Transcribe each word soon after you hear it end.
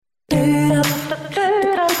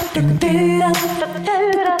Post-game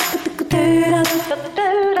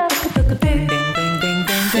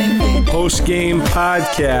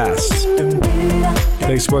podcast.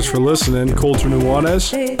 Thanks so much for listening. Colter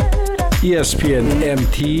Nuanez, ESPN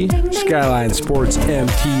MT,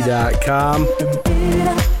 SkylineSportsMT.com.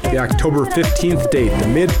 The October 15th date, the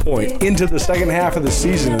midpoint into the second half of the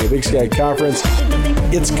season of the Big Sky Conference.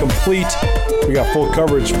 It's complete. We got full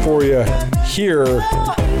coverage for you here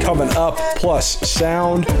coming up, plus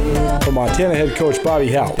sound from Montana head coach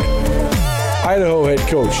Bobby Houck, Idaho head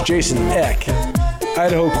coach Jason Eck,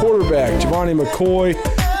 Idaho quarterback Giovanni McCoy,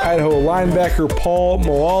 Idaho linebacker Paul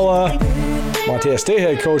Moala, Montana State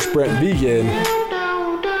head coach Brent Vegan.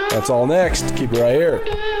 That's all next. Keep it right here.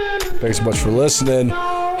 Thanks so much for listening.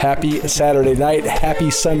 Happy Saturday night. Happy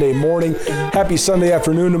Sunday morning. Happy Sunday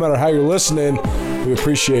afternoon, no matter how you're listening. We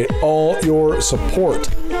appreciate all your support.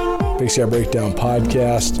 Big Sky Breakdown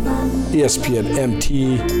Podcast, ESPN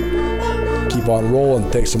MT. Keep on rolling.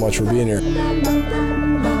 Thanks so much for being here.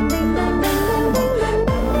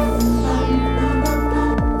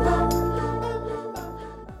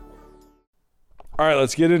 All right,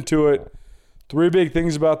 let's get into it. 3 big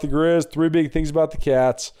things about the Grizz, 3 big things about the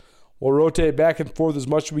Cats. We'll rotate back and forth as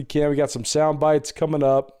much as we can. We got some sound bites coming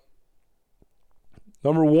up.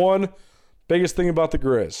 Number 1, biggest thing about the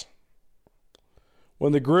Grizz.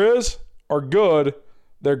 When the Grizz are good,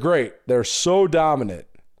 they're great. They're so dominant.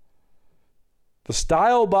 The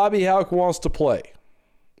style Bobby Houck wants to play.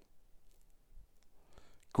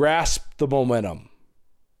 Grasp the momentum.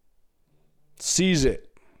 Seize it.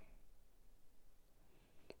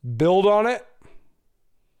 Build on it.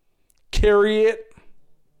 Carry it.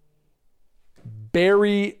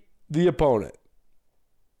 Bury the opponent.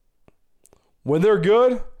 When they're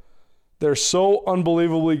good, they're so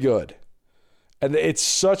unbelievably good. And it's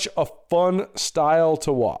such a fun style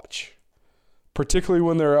to watch, particularly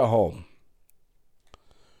when they're at home.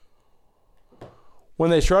 When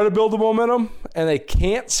they try to build the momentum and they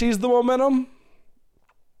can't seize the momentum,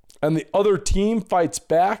 and the other team fights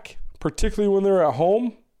back, particularly when they're at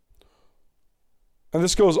home, and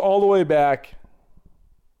this goes all the way back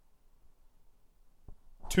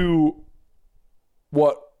to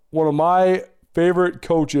what one of my favorite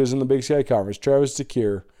coaches in the Big Sky Conference, Travis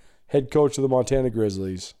DeCuire, head coach of the Montana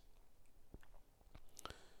Grizzlies.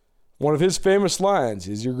 One of his famous lines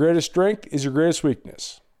is, your greatest strength is your greatest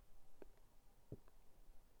weakness.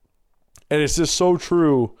 And it's just so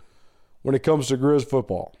true when it comes to Grizz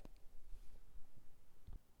football.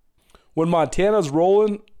 When Montana's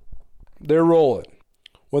rolling, they're rolling.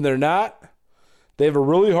 When they're not, they have a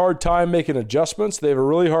really hard time making adjustments. They have a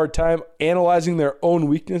really hard time analyzing their own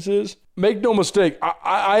weaknesses. Make no mistake,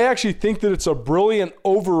 I actually think that it's a brilliant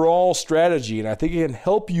overall strategy, and I think it can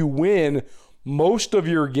help you win most of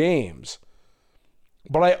your games.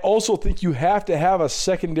 But I also think you have to have a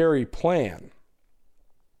secondary plan.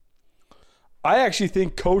 I actually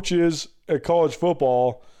think coaches at college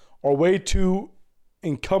football are way too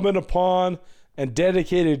incumbent upon and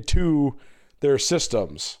dedicated to their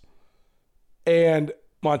systems. And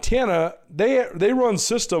Montana, they run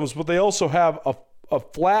systems, but they also have a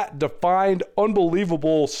flat, defined,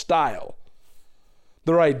 unbelievable style.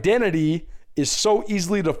 Their identity is so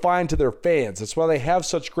easily defined to their fans. That's why they have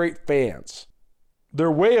such great fans.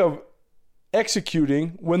 Their way of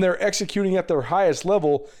executing, when they're executing at their highest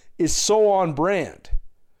level, is so on brand.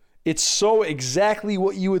 It's so exactly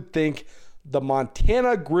what you would think the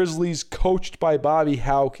Montana Grizzlies, coached by Bobby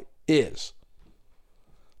Houck, is.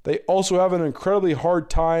 They also have an incredibly hard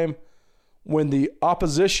time when the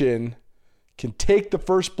opposition can take the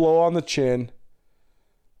first blow on the chin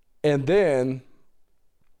and then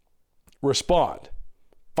respond,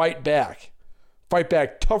 fight back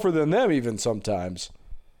tougher than them even sometimes.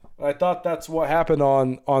 I thought that's what happened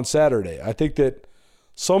on Saturday. I think that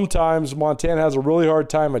sometimes Montana has a really hard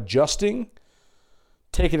time adjusting,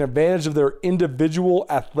 taking advantage of their individual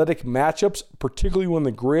athletic matchups, particularly when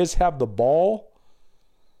the Grizz have the ball.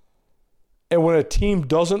 And when a team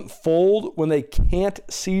doesn't fold, when they can't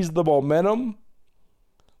seize the momentum,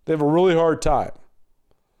 they have a really hard time.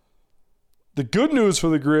 The good news for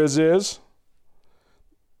the Grizz is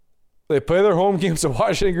they play their home games at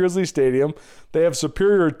Washington Grizzly Stadium. They have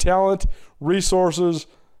superior talent, resources,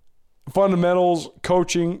 fundamentals,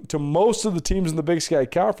 coaching to most of the teams in the Big Sky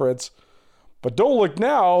Conference. But don't look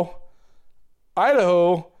now.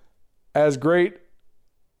 Idaho has great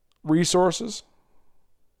resources,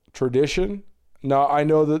 tradition. Now, I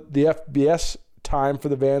know that the FBS time for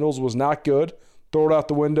the Vandals was not good. Throw it out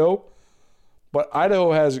the window. But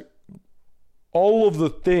Idaho has all of the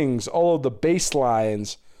things, all of the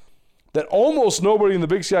baselines that almost nobody in the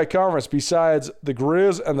Big Sky Conference besides the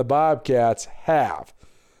Grizz and the Bobcats have.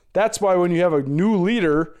 That's why when you have a new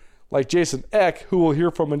leader like Jason Eck, who we'll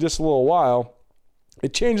hear from in just a little while,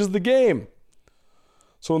 it changes the game.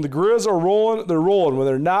 So when the Grizz are rolling, they're rolling. When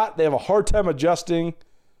they're not, they have a hard time adjusting.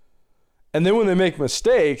 And then when they make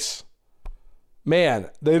mistakes, man,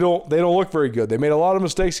 they don't look very good. They made a lot of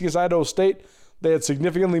mistakes against Idaho State. They had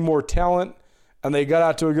significantly more talent, and they got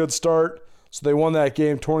out to a good start. So they won that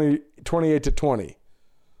game 28-20.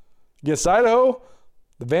 Against Idaho,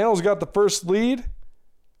 the Vandals got the first lead,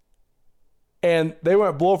 and they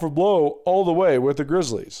went blow for blow all the way with the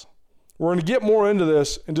Grizzlies. We're going to get more into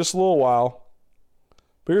this in just a little while.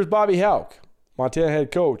 But here's Bobby Hauck, Montana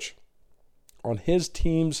head coach, on his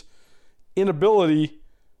team's inability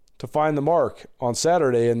to find the mark on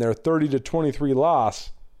Saturday in their 30-23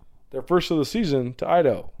 loss, their first of the season, to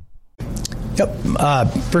Idaho. Yep.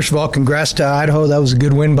 First of all, congrats to Idaho. That was a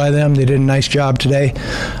good win by them. They did a nice job today.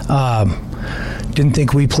 Didn't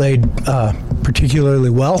think we played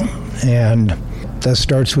particularly well, and that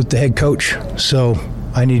starts with the head coach. So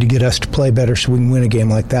I need to get us to play better so we can win a game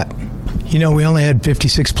like that. You know, we only had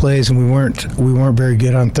 56 plays, and we weren't very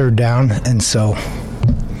good on third down, and so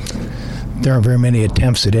there aren't very many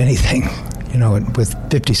attempts at anything. You know, with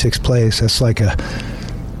 56 plays, that's like a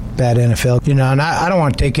bad NFL. You know, and I don't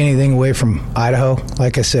want to take anything away from Idaho.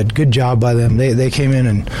 Like I said, good job by them. They came in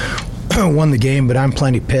and won the game, but I'm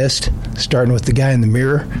plenty pissed, starting with the guy in the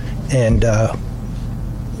mirror, and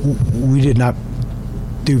we did not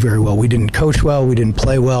do very well. We didn't coach well, we didn't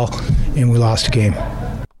play well, and we lost a game.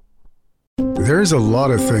 There's a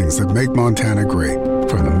lot of things that make Montana great,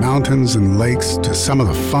 from the mountains and lakes to some of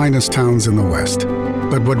the finest towns in the West.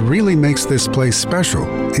 But what really makes this place special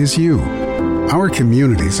is you. Our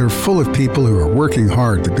communities are full of people who are working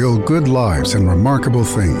hard to build good lives and remarkable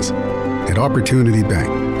things. At Opportunity Bank,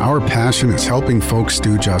 our passion is helping folks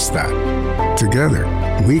do just that. Together,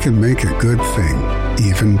 we can make a good thing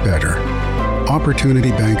even better.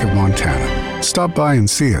 Opportunity Bank of Montana. Stop by and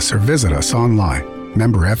see us or visit us online.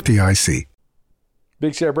 Member FDIC.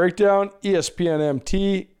 Big Sky Breakdown, ESPN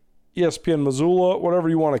MT, ESPN Missoula, whatever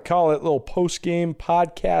you want to call it, little post-game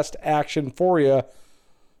podcast action for you.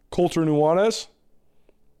 Colter Nuanez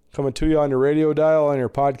coming to you on your radio dial, on your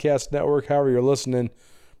podcast network, however you're listening.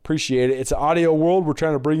 Appreciate it. It's an audio world. We're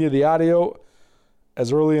trying to bring you the audio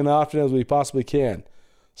as early and often as we possibly can.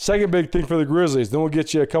 Second big thing for the Grizzlies, then we'll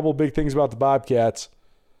get you a couple big things about the Bobcats.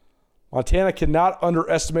 Montana cannot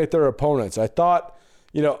underestimate their opponents. I thought,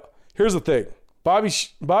 here's the thing.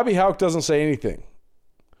 Bobby Hauck doesn't say anything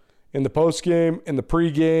in the postgame, in the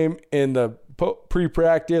pregame, in the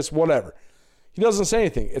pre-practice, whatever. He doesn't say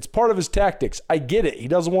anything. It's part of his tactics. I get it. He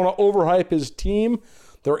doesn't want to overhype his team.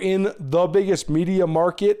 They're in the biggest media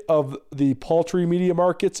market of the paltry media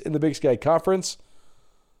markets in the Big Sky Conference.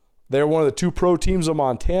 They're one of the two pro teams of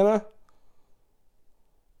Montana.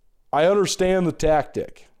 I understand the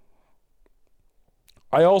tactic.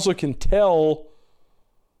 I also can tell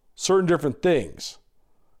certain different things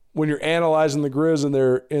when you're analyzing the Grizz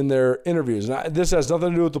in their interviews. Now, this has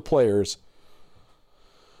nothing to do with the players.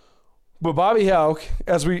 But Bobby Hauck,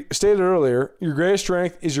 as we stated earlier, your greatest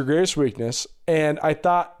strength is your greatest weakness. And I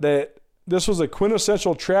thought that this was a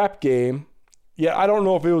quintessential trap game, yet I don't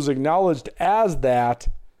know if it was acknowledged as that.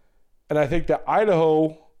 And I think that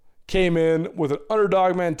Idaho came in with an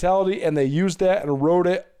underdog mentality, and they used that and rode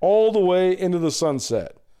it all the way into the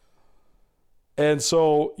sunset. And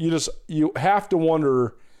so you have to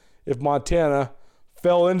wonder if Montana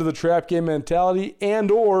fell into the trap game mentality, and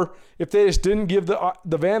or if they just didn't give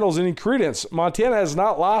the Vandals any credence. Montana has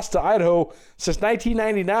not lost to Idaho since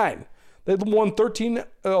 1999. They've won 11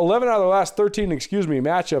 out of the last 13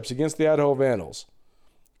 matchups against the Idaho Vandals,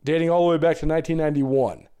 dating all the way back to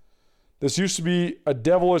 1991. This used to be a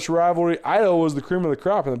devilish rivalry. Idaho was the cream of the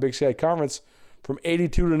crop in the Big Sky Conference from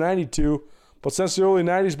 82 to 92. But since the early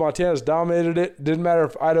 90s, Montana's dominated it. Didn't matter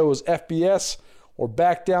if Idaho was FBS or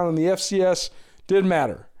back down in the FCS. Didn't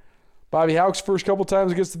matter. Bobby Hauck's first couple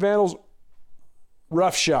times against the Vandals,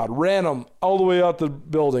 rough shot. Ran them all the way out the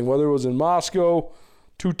building, whether it was in Moscow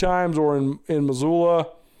 2 times or in Missoula.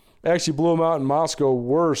 Actually blew them out in Moscow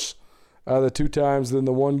worse the 2 times than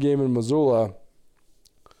the one game in Missoula.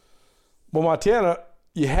 But Montana,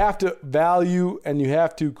 you have to value and you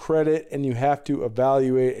have to credit and you have to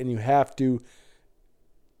evaluate and you have to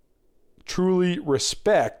truly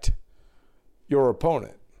respect your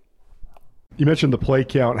opponent. You mentioned the play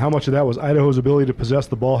count. How much of that was Idaho's ability to possess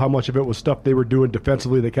the ball? How much of it was stuff they were doing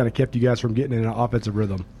defensively that kind of kept you guys from getting in an offensive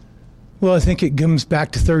rhythm? Well, I think it comes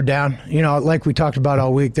back to third down. Like we talked about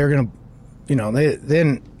all week, they're going to, they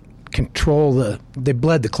didn't they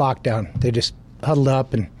bled the clock down. They just huddled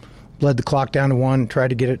up and bled the clock down to 1, tried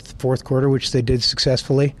to get it to the fourth quarter, which they did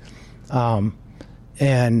successfully.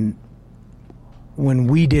 And when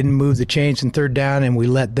we didn't move the chains in third down and we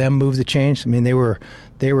let them move the chains, I mean, they were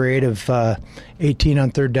 8 of 18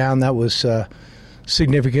 on third down. That was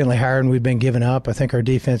significantly higher than we've been giving up. I think our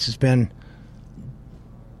defense has been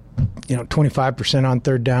 25% on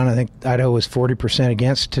third down. I think Idaho was 40%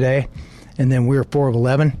 against today. And then we were 4 of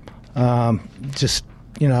 11. It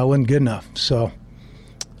wasn't good enough. So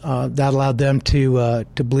that allowed them to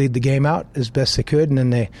bleed the game out as best they could. And then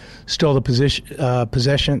they stole the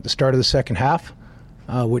possession at the start of the second half,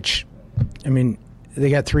 which, I mean, they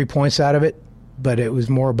got 3 points out of it, but it was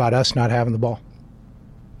more about us not having the ball.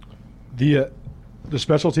 The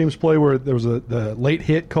special teams play where there was the late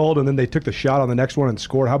hit called and then they took the shot on the next one and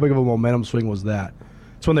scored. How big of a momentum swing was that?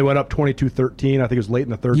 It's when they went up 22-13. I think it was late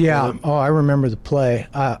in the third quarter. Yeah. Oh, I remember the play.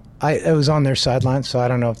 I was on their sideline, so I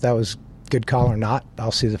don't know if that was a good call or not.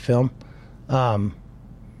 I'll see the film. Our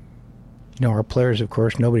players, of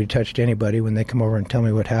course, nobody touched anybody when they come over and tell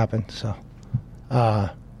me what happened. So,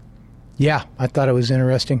 yeah, I thought it was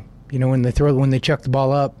interesting. When they chuck the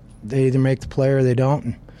ball up, they either make the play or they don't,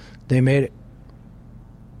 and they made it.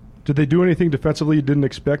 Did they do anything defensively you didn't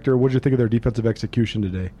expect, or what did you think of their defensive execution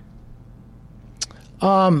today?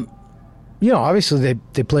 Obviously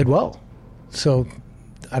they played well. So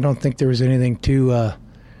I don't think there was anything too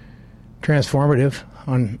transformative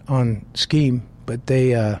on scheme, but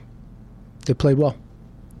they played well.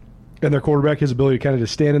 And their quarterback, his ability to kind of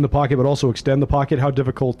just stand in the pocket but also extend the pocket, how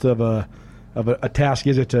difficult of a task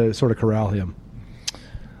is it to sort of corral him?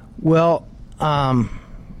 Well,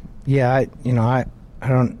 yeah, I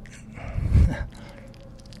don't.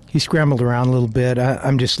 He scrambled around a little bit.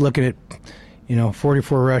 I'm just looking at,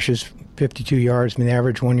 44 rushes, 52 yards. I mean, the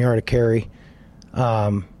average 1 yard a carry.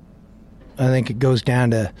 I think it goes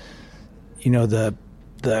down to,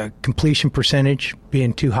 the completion percentage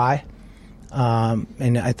being too high.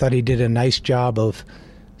 And I thought he did a nice job of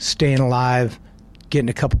staying alive, getting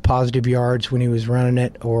a couple positive yards when he was running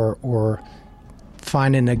it, or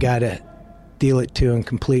finding a guy to deal it to and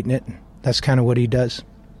completing it. That's kind of what he does.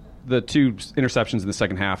 The 2 interceptions in the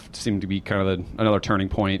second half seemed to be kind of another turning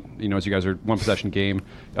point, as you guys are one possession game.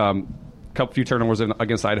 Few turnovers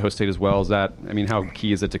against Idaho State as well. How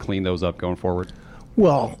key is it to clean those up going forward?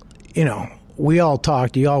 Well, we all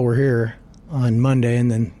talked, you all were here on Monday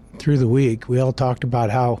and then through the week, we all talked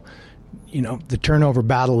about how, the turnover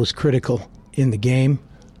battle was critical in the game.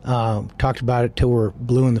 Talked about it till we're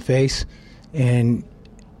blue in the face. And,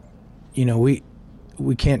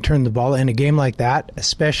 we can't turn the ball in a game like that,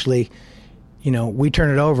 especially, we turn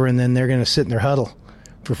it over and then they're going to sit in their huddle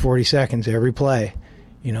for 40 seconds every play.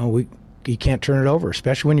 You can't turn it over,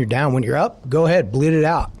 especially when you're down. When you're up, go ahead, bleed it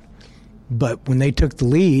out. But when they took the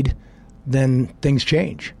lead, then things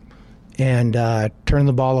change. And turning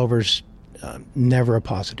the ball over is never a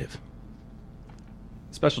positive.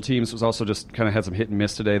 Special teams was also just kind of had some hit and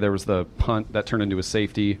miss today. There was the punt that turned into a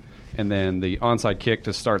safety, and then the onside kick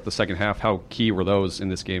to start the second half. How key were those in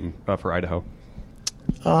this game for Idaho?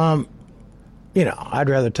 I'd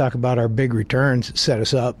rather talk about our big returns that set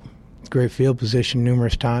us up. Great field position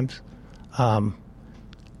numerous times.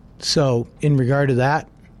 So in regard to that,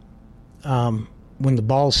 when the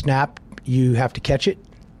ball's snapped, you have to catch it.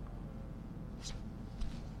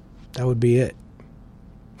 That would be it.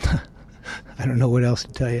 I don't know what else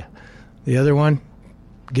to tell you. The other one,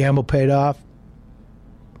 gamble paid off.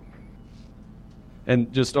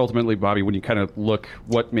 And just ultimately, Bobby, when you kind of look,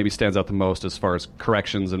 what maybe stands out the most as far as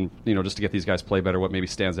corrections and, just to get these guys play better, what maybe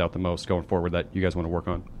stands out the most going forward that you guys want to work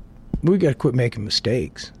on? We got to quit making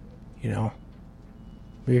mistakes, We got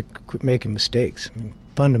to quit making mistakes. I mean,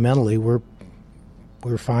 fundamentally, we're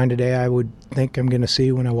fine today, I would think I'm going to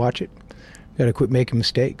see when I watch it. Got to quit making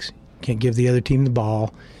mistakes. Can't give the other team the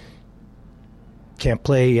ball. Can't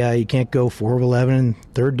play, you can't go 4 of 11 and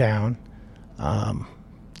third down.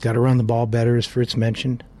 Got to run the ball better, as Fritz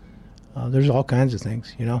mentioned. There's all kinds of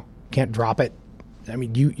things, Can't drop it. I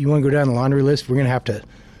mean, you want to go down the laundry list? We're going to have to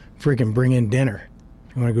freaking bring in dinner.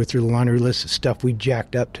 You want to go through the laundry list of stuff we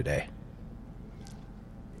jacked up today.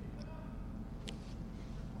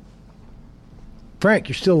 Frank,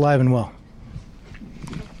 you're still alive and well.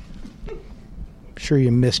 I'm sure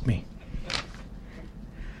you missed me.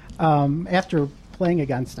 After playing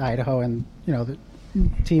against Idaho and, the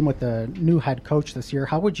team with the new head coach this year,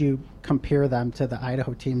 how would you compare them to the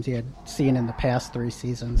Idaho teams you had seen in the past 3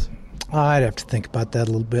 seasons? I'd have to think about that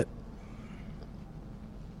a little bit.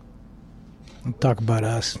 I'll talk about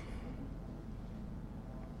us.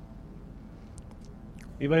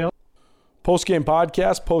 Anybody else? post-game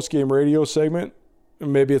podcast, post-game radio segment.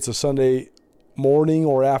 Maybe it's a Sunday morning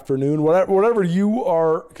or afternoon, whatever you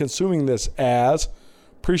are consuming this as.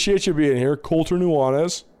 Appreciate you being here. Colter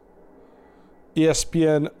Nuanez,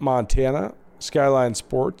 ESPN Montana, Skyline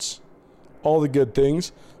Sports, all the good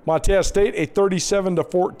things. Montana State, a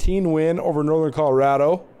 37-14 win over Northern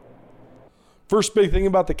Colorado. First big thing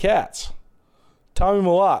about the Cats. Tommy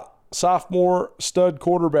Mellott, sophomore stud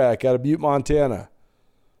quarterback out of Butte, Montana.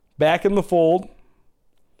 Back in the fold.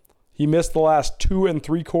 He missed the last 2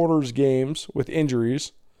 3/4 games with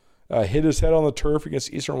injuries. Hit his head on the turf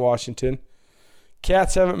against Eastern Washington.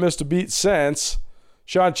 Cats haven't missed a beat since.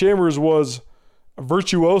 Sean Chambers was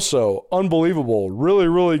virtuoso, unbelievable, really,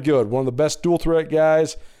 really good. One of the best dual threat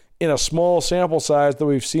guys in a small sample size that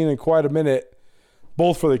we've seen in quite a minute,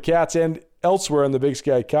 both for the Cats and elsewhere in the Big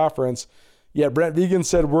Sky Conference. Yet Brent Vigen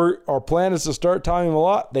said our plan is to start Tommy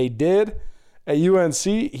Mellott. They did. At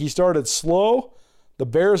UNC, he started slow. The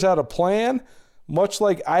Bears had a plan. Much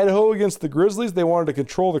like Idaho against the Grizzlies, they wanted to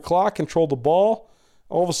control the clock, control the ball.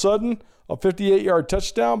 All of a sudden, a 58-yard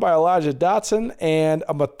touchdown by Elijah Dotson and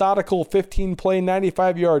a methodical 15-play,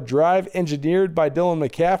 95-yard drive engineered by Dylan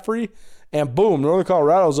McCaffrey. And boom, Northern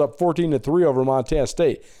Colorado's up 14-3 over Montana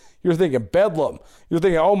State. You're thinking bedlam. You're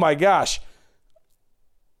thinking, oh my gosh.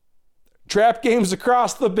 Trap games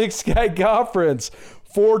across the Big Sky Conference.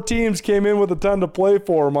 4 teams came in with a ton to play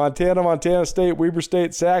for. Montana, Montana State, Weber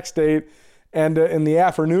State, Sac State. And in the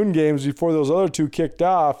afternoon games before those other 2 kicked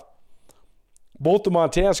off, both the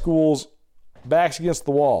Montana schools backs against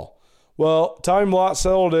the wall. Well, Tommy Mellott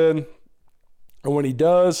settled in, and when he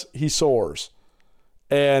does, he soars.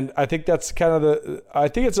 And I think that's kind of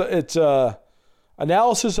it's a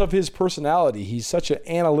analysis of his personality. He's such an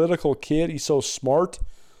analytical kid. He's so smart,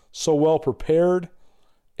 so well prepared.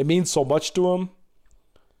 It means so much to him.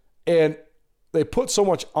 And they put so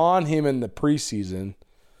much on him in the preseason.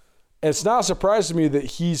 And it's not a surprise to me that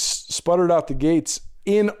he's sputtered out the gates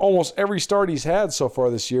in almost every start he's had so far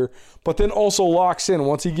this year, but then also locks in.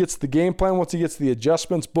 Once he gets the game plan, once he gets the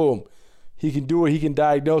adjustments, boom, he can do it, he can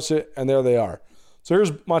diagnose it, and there they are. So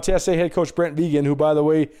here's Montana State head coach Brent Vigen, who, by the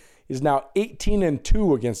way, is now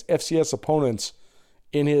 18-2 against FCS opponents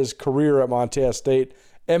in his career at Montana State.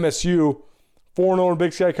 MSU, 4-0 in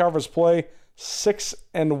Big Sky Conference play,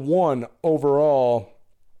 6-1 overall.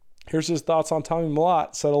 Here's his thoughts on Tommy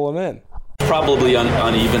Mellott settling in. Probably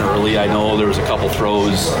uneven early. I know there was a couple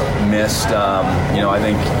throws missed. I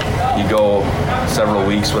think you go several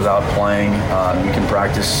weeks without playing. You can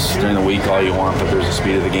practice during the week all you want, but there's the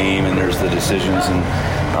speed of the game and there's the decisions and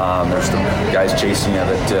there's the guys chasing you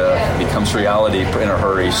that becomes reality in a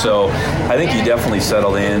hurry. So I think he definitely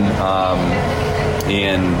settled in.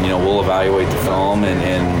 And we'll evaluate the film,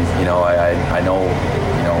 and I know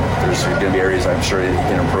there's going to be areas I'm sure he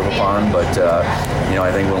can improve upon, but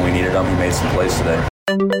I think when we needed him, he made some plays today.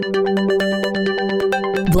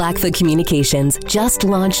 Blackfoot Communications just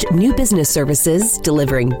launched new business services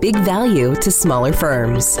delivering big value to smaller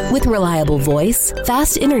firms. With reliable voice,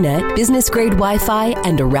 fast internet, business-grade Wi-Fi,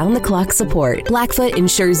 and around-the-clock support, Blackfoot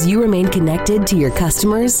ensures you remain connected to your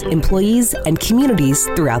customers, employees, and communities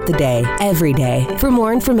throughout the day, every day. For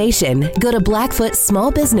more information, go to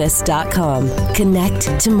blackfootsmallbusiness.com.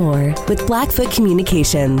 Connect to more with Blackfoot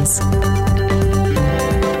Communications.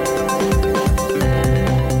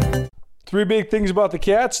 3 big things about the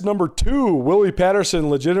Cats. Number 2, Willie Patterson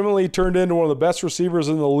legitimately turned into one of the best receivers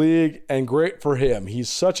in the league, and great for him. He's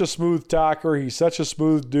such a smooth talker. He's such a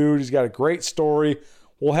smooth dude. He's got a great story.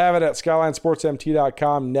 We'll have it at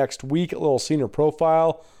SkylineSportsMT.com next week, a little senior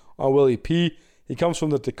profile on Willie P. He comes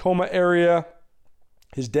from the Tacoma area.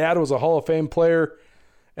 His dad was a Hall of Fame player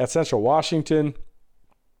at Central Washington,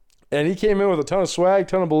 and he came in with a ton of swag,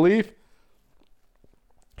 ton of belief.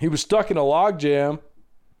 He was stuck in a logjam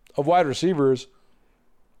of wide receivers.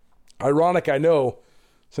 Ironic, I know,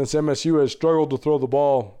 since MSU has struggled to throw the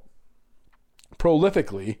ball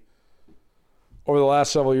prolifically over the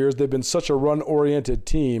last several years. They've been such a run-oriented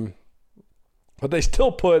team. But they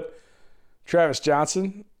still put Travis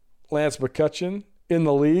Johnson, Lance McCutcheon in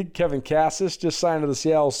the league. Kevin Cassis just signed to the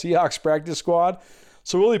Seattle Seahawks practice squad.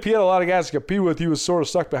 So Willie P had a lot of guys to compete with. He was sort of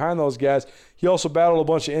stuck behind those guys. He also battled a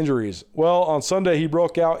bunch of injuries. Well, on Sunday, he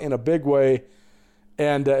broke out in a big way.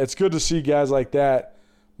 And it's good to see guys like that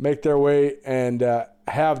make their way and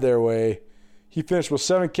have their way. He finished with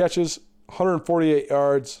 7 catches, 148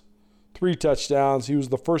 yards, 3 touchdowns. He was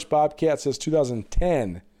the first Bobcat since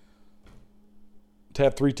 2010 to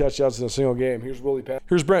have 3 touchdowns in a single game. Here's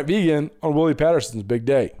Brent Vigen on Willie Patterson's big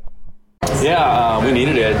day. Yeah, we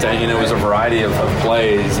needed it, and it was a variety of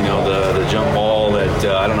plays. The jump ball that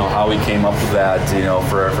I don't know how he came up with that.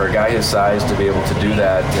 For a guy his size to be able to do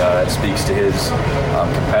that, that speaks to his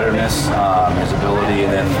competitiveness, his ability,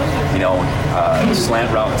 and then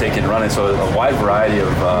slant route take and run it. So a wide variety of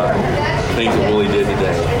things that Willie did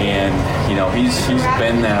today, and he's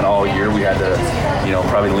been that all year. We had to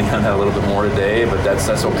probably lean on that a little bit more today, but that's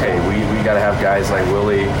okay. We got to have guys like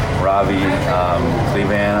Willie, Ravi,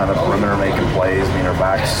 Clevan on the perimeter making plays, our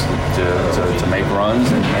backs to make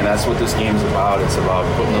runs, and that's what this game's about. It's about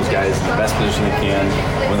putting those guys in the best position they can.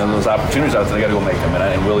 When those opportunities out there, they got to go make them,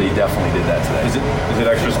 and Willie definitely did that today. Is it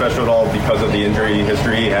extra special at all because of the injury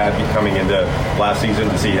history he had coming into last season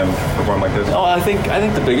to see him perform like this? Oh, I think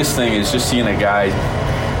the biggest thing is just seeing a guy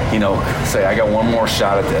say, I got one more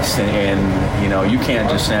shot at this. And you can't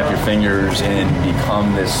just snap your fingers and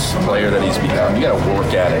become this player that he's become. You got to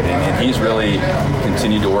work at it. And he's really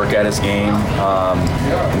continued to work at his game.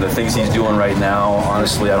 And the things he's doing right now,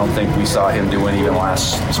 honestly, I don't think we saw him doing even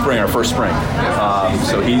last spring or first spring.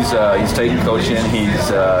 So he's taking coaching.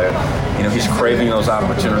 He's craving those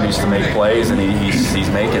opportunities to make plays, and he's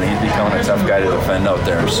becoming a tough guy to defend out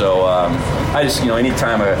there. So I just,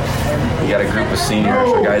 anytime you got a group of seniors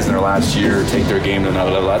or guys in their last year take their game to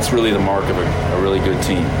another level, that's really the mark of a really good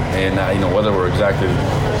team. And whether we're exactly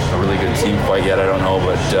a really good team quite yet, I don't know,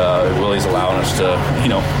 but Willie's allowing us to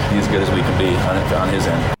be as good as we can be on his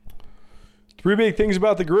end. Three big things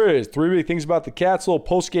about the Grizz. Three big things about the Cats. Little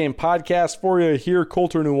post-game podcast for you here.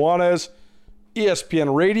 Colter Nuanez,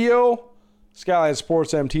 ESPN Radio,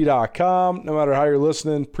 SkylineSportsMT.com. No matter how you're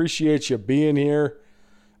listening, appreciate you being here.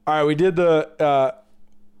 All right, we did the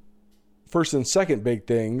first and second big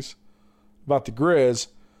things about the Grizz.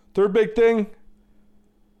 Third big thing,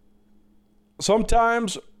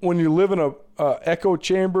 sometimes when you live in a echo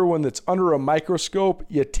chamber, when it's under a microscope,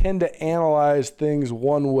 you tend to analyze things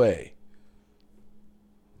one way.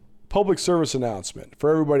 Public service announcement for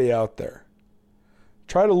everybody out there.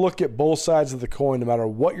 Try to look at both sides of the coin no matter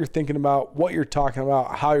what you're thinking about, what you're talking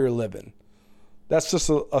about, how you're living. That's just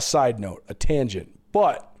a side note, a tangent.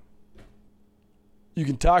 But you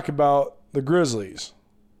can talk about the Grizzlies.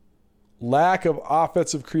 Lack of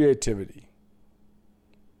offensive creativity.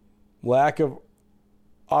 Lack of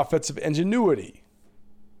offensive ingenuity.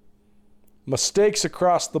 Mistakes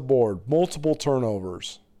across the board. Multiple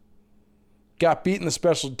turnovers. Got beat in the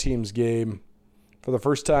special teams game for the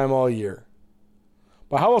first time all year.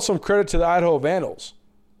 But how about some credit to the Idaho Vandals?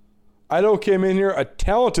 Idaho came in here, a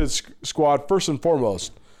talented squad first and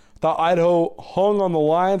foremost. Thought Idaho hung on the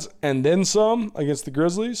lines and then some against the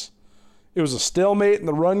Grizzlies. It was a stalemate in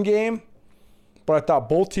the run game, but I thought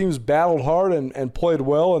both teams battled hard and played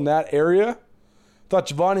well in that area. Thought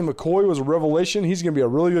Giovanni McCoy was a revelation. He's going to be a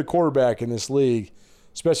really good quarterback in this league,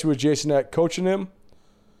 especially with Jason Eck coaching him.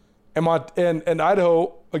 And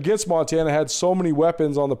Idaho, against Montana, had so many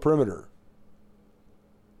weapons on the perimeter.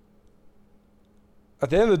 At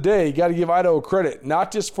the end of the day, you got to give Idaho credit,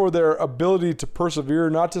 not just for their ability to persevere,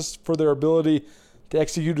 not just for their ability to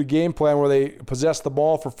execute a game plan where they possessed the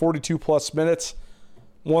ball for 42-plus minutes,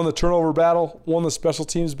 won the turnover battle, won the special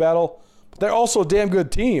teams battle, but they're also a damn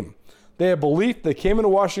good team. They have belief. They came into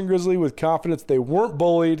Washington Grizzly with confidence. They weren't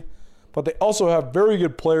bullied, but they also have very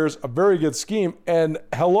good players, a very good scheme, and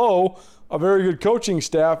a very good coaching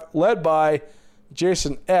staff led by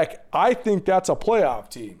Jason Eck. I think that's a playoff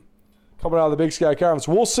team coming out of the Big Sky Conference.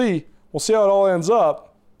 We'll see. We'll see how it all ends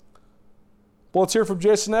up. But let's hear from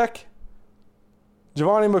Jason Eck,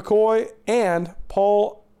 Giovanni McCoy, and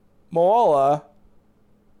Paul Moala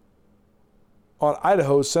on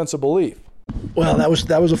Idaho's sense of belief. Well, that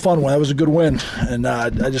was a fun one. That was a good win, and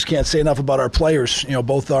I just can't say enough about our players.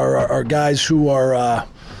 Both our guys who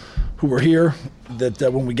were here,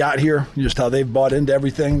 that when we got here, just how they've bought into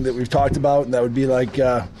everything that we've talked about, and that would be like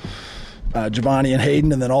Giovanni and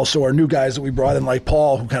Hayden, and then also our new guys that we brought in, like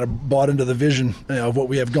Paul, who kind of bought into the vision of what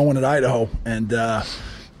we have going at Idaho. And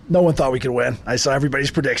no one thought we could win. I saw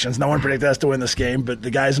everybody's predictions. No one predicted us to win this game, but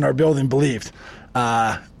the guys in our building believed.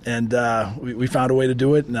 And we found a way to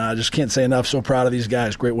do it, and I just can't say enough. So proud of these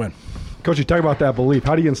guys. Great win. Coach, you talk about that belief.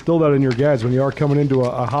 How do you instill that in your guys when you are coming into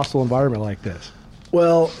a hostile environment like this?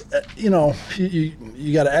 Well, you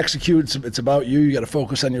got to execute. It's about you. You got to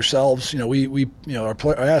focus on yourselves. I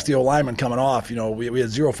asked the O-lineman coming off. We had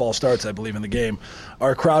 0 false starts, I believe, in the game.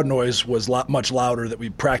 Our crowd noise was much louder that we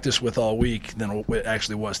practiced with all week than it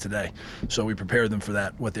actually was today. So we prepared them for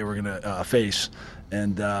that, what they were going to face.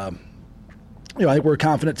 And I think we're a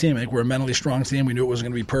confident team. I think we're a mentally strong team. We knew it wasn't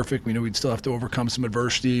going to be perfect. We knew we'd still have to overcome some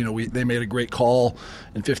adversity. They made a great call,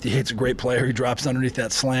 and 58's a great player. He drops underneath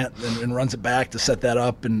that slant and runs it back to set that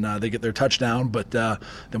up, and they get their touchdown. But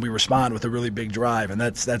then we respond with a really big drive, and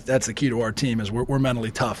that's the key to our team is we're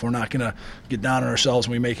mentally tough. We're not going to get down on ourselves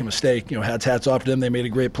when we make a mistake. Hats off to them. They made a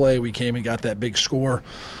great play. We came and got that big score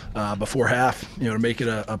before half, to make it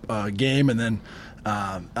a game, and then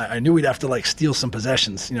I knew we'd have to steal some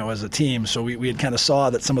possessions, as a team. So we had kind of saw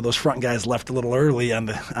that some of those front guys left a little early on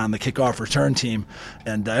the kickoff return team,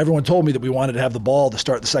 and everyone told me that we wanted to have the ball to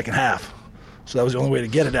start the second half. So that was the only way to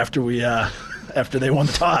get it after they won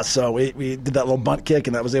the toss. So we did that little bunt kick,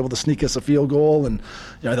 and that was able to sneak us a field goal. And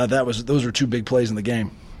I thought those were two big plays in the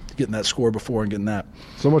game, getting that score before and getting that.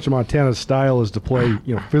 So much of Montana's style is to play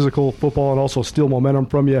physical football and also steal momentum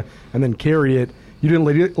from you and then carry it. You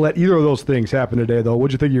didn't let either of those things happen today, though.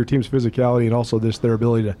 What did you think of your team's physicality and also their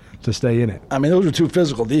ability to stay in it? I mean, those are two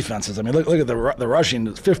physical defenses. I mean, look at the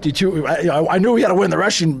rushing. 52. I knew we had to win the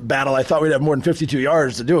rushing battle. I thought we'd have more than 52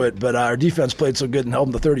 yards to do it, but our defense played so good and held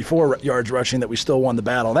them to 34 yards rushing that we still won the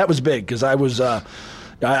battle. And that was big because I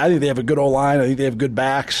think they have a good O-line. I think they have good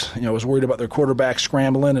backs. I was worried about their quarterback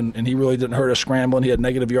scrambling, and he really didn't hurt us scrambling. He had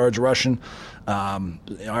negative yards rushing.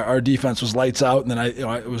 Our defense was lights out, and then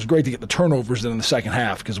it was great to get the turnovers in the second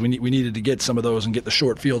half because we needed to get some of those and get the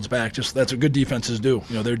short fields back. Just that's what good defenses do.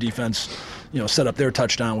 Their defense, set up their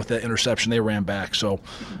touchdown with that interception they ran back. So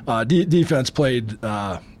defense played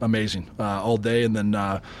amazing all day, and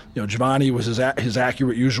then Giovanni was his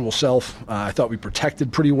accurate usual self. I thought we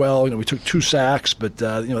protected pretty well. We took 2 sacks, but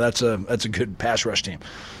that's a good pass rush team.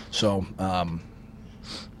 So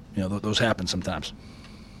those happen sometimes.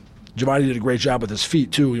 Giovanni did a great job with his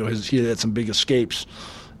feet too. He had some big escapes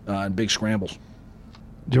and big scrambles.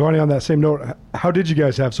 Giovanni, on that same note, how did you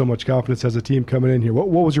guys have so much confidence as a team coming in here? What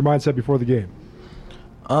was your mindset before the game?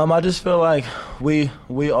 I just feel like we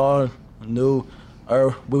all knew,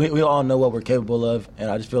 or we all know what we're capable of, and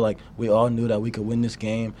I just feel like we all knew that we could win this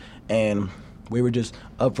game, and we were just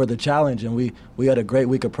up for the challenge, and we had a great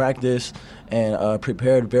week of practice and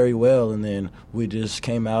prepared very well, and then we just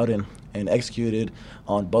came out and executed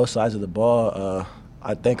on both sides of the ball.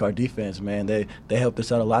 I think our defense, man, they helped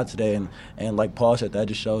us out a lot today, and like Paul said, that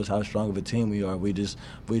just shows how strong of a team we are. We just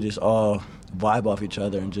all vibe off each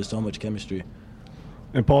other and just so much chemistry.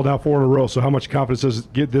 And Paul, now 4 in a row. So how much confidence does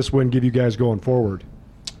this win give you guys going forward?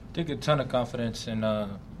 I think a ton of confidence, and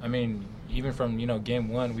even from game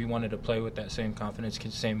 1, we wanted to play with that same confidence,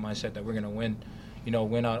 same mindset that we're going to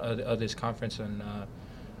win out of this conference, and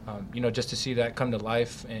just to see that come to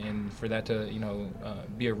life and for that to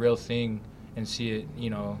be a real thing and see it,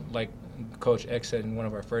 like Coach X said in one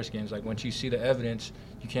of our first games, like once you see the evidence,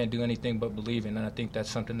 you can't do anything but believe, and I think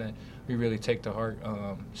that's something that we really take to heart.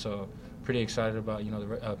 So pretty excited about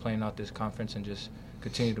playing out this conference and just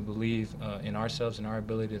continue to believe in ourselves and our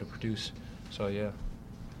ability to produce. So yeah.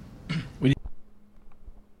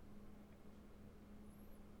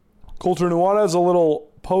 Colter Nuanez, a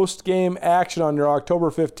little post-game action on your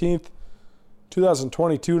October 15th,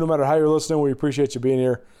 2022. No matter how you're listening, we appreciate you being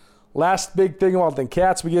here. Last big thing about the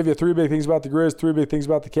Cats. We gave you 3 big things about the Grizz, 3 big things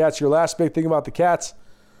about the Cats. Your last big thing about the Cats,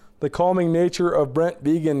 the calming nature of Brent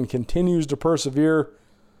Vigen continues to persevere.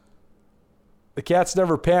 The Cats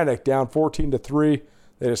never panicked, down 14-3.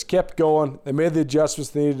 They just kept going. They made the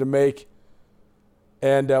adjustments they needed to make.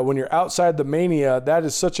 And when you're outside the mania, that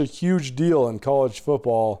is such a huge deal in college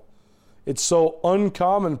football. It's so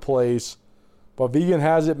uncommonplace, but Vigen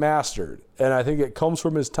has it mastered. And I think it comes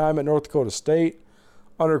from his time at North Dakota State,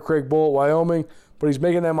 under Craig Bull at Wyoming, but he's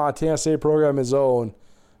making that Montana State program his own.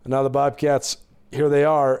 And now the Bobcats, here they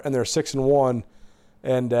are, and they're 6-1.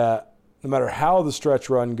 And no matter how the stretch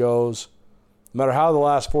run goes, no matter how the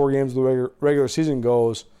last 4 games of the regular season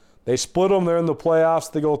goes, they split them, they're in the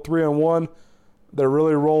playoffs, they go 3-1, they're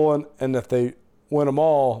really rolling, and if they win them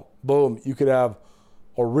all, boom, you could have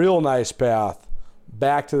a real nice path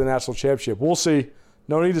back to the national championship. We'll see.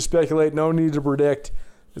 No need to speculate, no need to predict.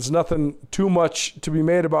 It's nothing too much to be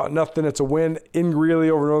made about nothing. It's a win in Greeley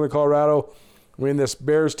over Northern Colorado. I mean, this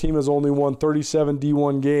Bears team has only won 37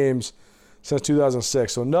 D1 games since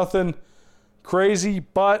 2006. So nothing crazy,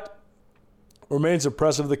 but remains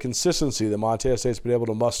impressive the consistency that Montana State's been able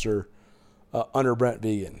to muster under Brent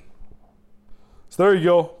Vigen. So there you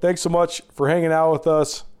go. Thanks so much for hanging out with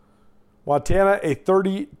us. Montana, a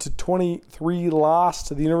 30-23 loss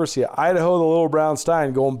to the University of Idaho. The Little Brown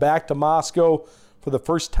Stein going back to Moscow for the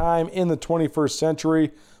first time in the 21st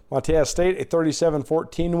century. Montana State, a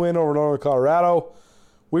 37-14 win over Northern Colorado.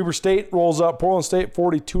 Weber State rolls up Portland State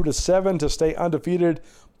 42-7 to stay undefeated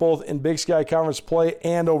both in Big Sky Conference play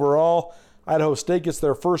and overall. Idaho State gets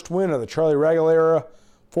their first win of the Charlie Ragle era,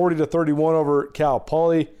 40-31 over Cal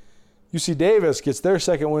Poly. UC Davis gets their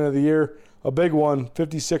second win of the year, a big one,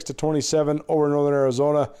 56-27 over Northern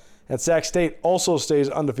Arizona. And Sac State also stays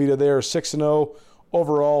undefeated. They are 6-0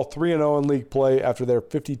 overall, 3-0 in league play after their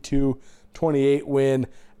 52-28 win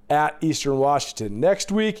at Eastern Washington.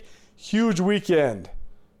 Next week, huge weekend.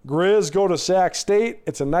 Grizz go to Sac State.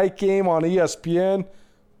 It's a night game on ESPN.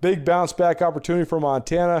 Big bounce back opportunity for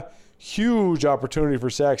Montana. Huge opportunity for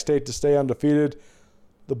Sac State to stay undefeated.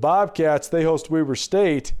 The Bobcats, they host Weber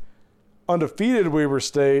State. Undefeated Weber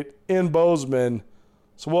State in Bozeman.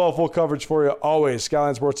 So we'll have full coverage for you always.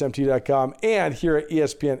 SkylineSportsMT.com and here at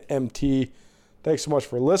ESPN MT. Thanks so much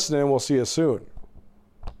for listening. We'll see you soon.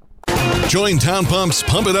 Join Town Pump's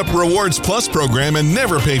Pump It Up Rewards Plus program and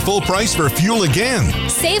never pay full price for fuel again.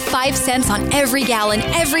 Save 5 cents on every gallon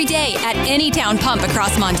every day at any Town Pump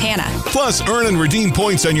across Montana. Plus, earn and redeem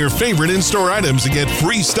points on your favorite in-store items to get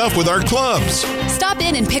free stuff with our clubs. Stop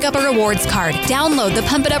in and pick up a rewards card. Download the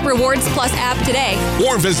Pump It Up Rewards Plus app today.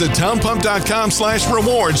 Or visit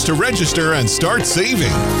townpump.com/rewards to register and start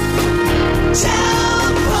saving. Town